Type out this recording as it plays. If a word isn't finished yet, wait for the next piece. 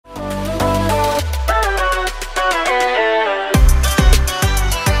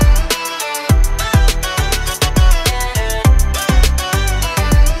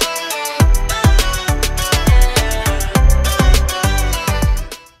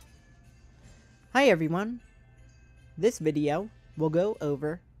Hi everyone! This video will go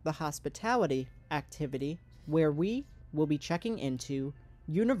over the hospitality activity where we will be checking into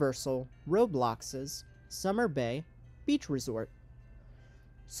Universal Roblox's Summer Bay Beach Resort.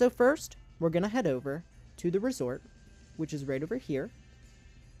 So first, we're going to head over to the resort, which is right over here.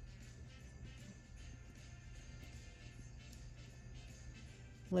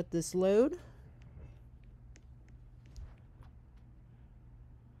 Let this load.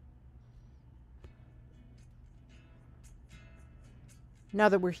 Now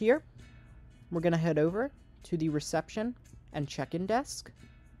that we're here, we're going to head over to the reception and check-in desk.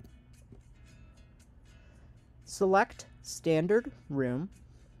 Select Standard Room.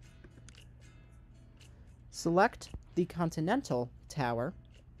 Select the Continental Tower.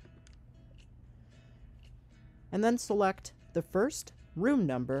 And then select the first room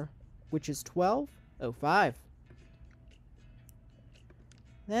number, which is 1205.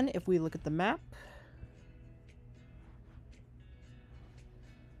 Then if we look at the map,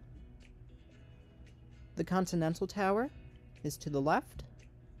 the Continental Tower is to the left.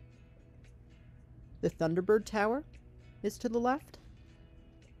 The Thunderbird Tower is to the left.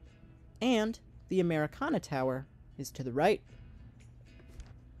 And the Americana Tower is to the right.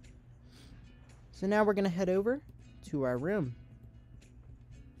 So now we're going to head over to our room.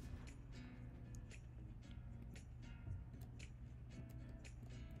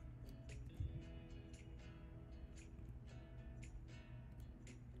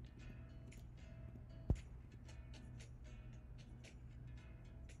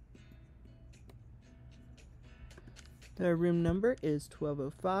 The room number is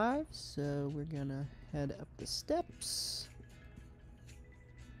 1205, so we're gonna head up the steps.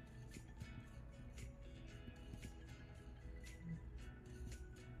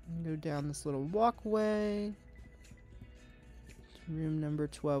 And go down this little walkway to room number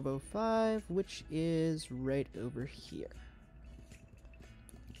 1205, which is right over here.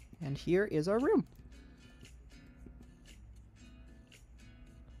 And here is our room.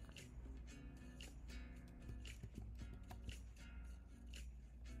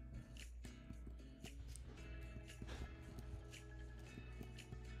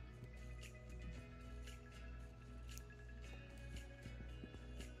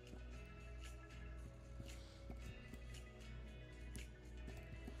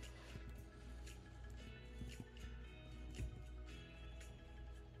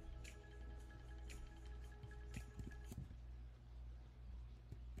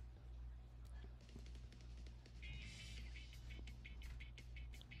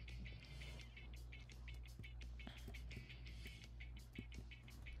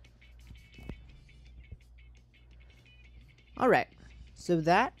 Alright, so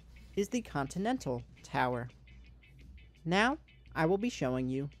that is the Continental Tower. Now, I will be showing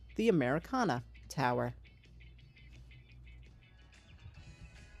you the Americana Tower.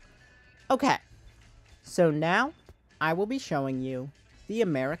 Okay, so now I will be showing you the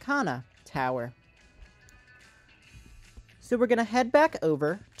Americana Tower. So we're going to head back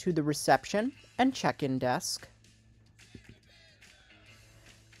over to the reception and check-in desk.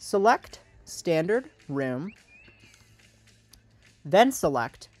 Select Standard Room. Then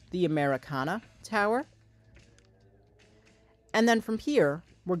select the Americana Tower. And then from here,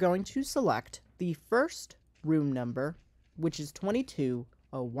 we're going to select the first room number, which is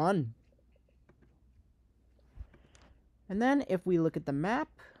 2201. And then if we look at the map,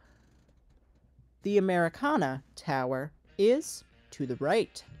 the Americana Tower is to the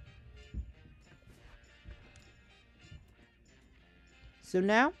right. So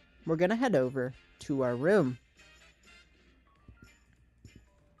now we're going to head over to our room.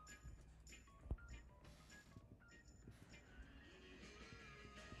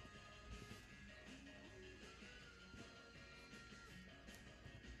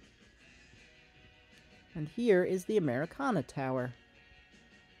 And here is the Americana Tower.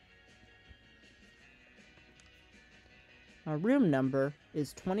 Our room number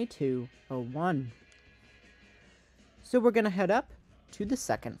is 2201. So we're going to head up to the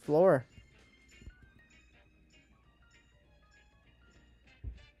second floor.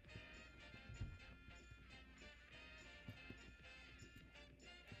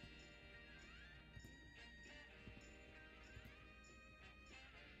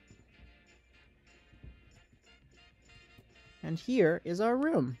 And here is our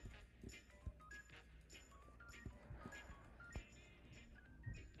room.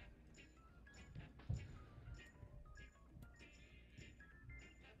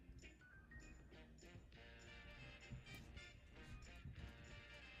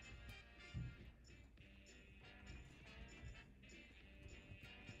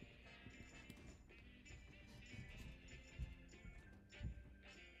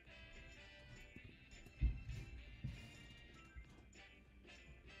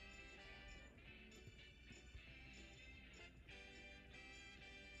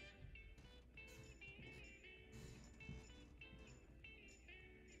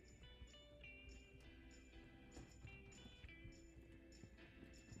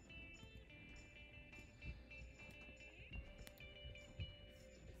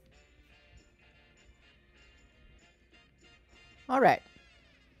 Alright,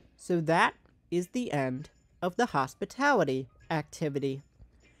 so that is the end of the hospitality activity.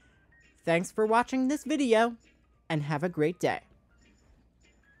 Thanks for watching this video, and have a great day.